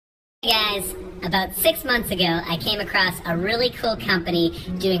Hey guys, about 6 months ago, I came across a really cool company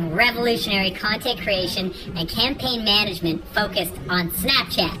doing revolutionary content creation and campaign management focused on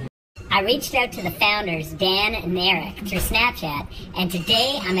Snapchat. I reached out to the founders, Dan and Eric, through Snapchat, and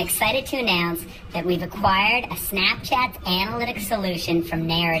today I'm excited to announce that we've acquired a Snapchat analytics solution from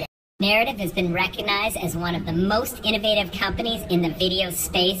Narrative. Narrative has been recognized as one of the most innovative companies in the video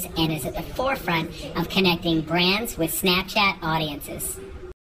space and is at the forefront of connecting brands with Snapchat audiences.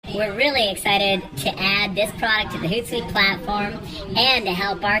 We're really excited to add this product to the Hootsuite platform and to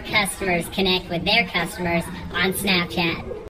help our customers connect with their customers on Snapchat.